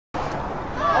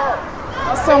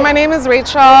So my name is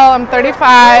Rachel. I'm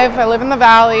 35. I live in the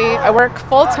Valley. I work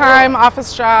full-time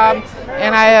office job,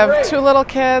 and I have 2 little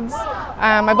kids.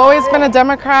 I've always been a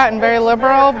Democrat and very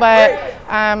liberal, but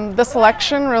this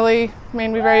election really made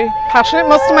me very passionate.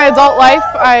 Most of my adult life,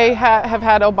 I have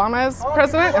had Obama as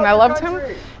president, and I loved him.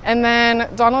 And then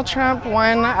Donald Trump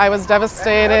won. I was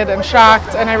devastated and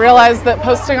shocked, and I realized that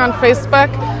posting on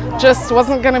Facebook just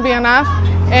wasn't going to be enough.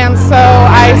 And so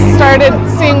I started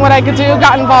seeing what I could do,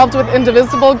 got involved with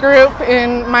Indivisible group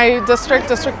in my district,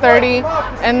 District 30,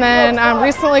 and then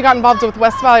recently got involved with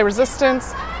West Valley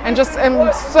Resistance, and just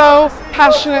am so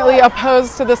passionately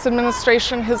opposed to this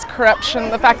administration, his corruption,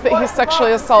 the fact that he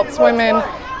sexually assaults women,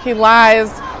 he lies,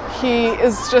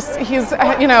 he's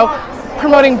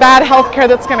promoting bad health care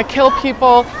that's going to kill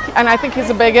people, and I think he's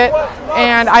a bigot,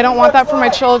 and I don't want that for my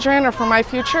children or for my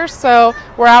future. So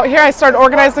we're out here. I started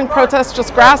organizing protests,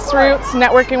 just grassroots,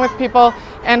 networking with people,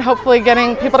 and hopefully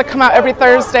getting people to come out every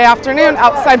Thursday afternoon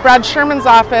outside Brad Sherman's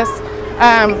office,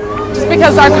 just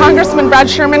because our Congressman Brad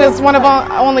Sherman is one of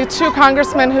only 2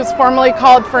 congressmen who's formally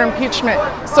called for impeachment.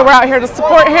 So we're out here to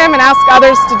support him and ask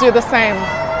others to do the same.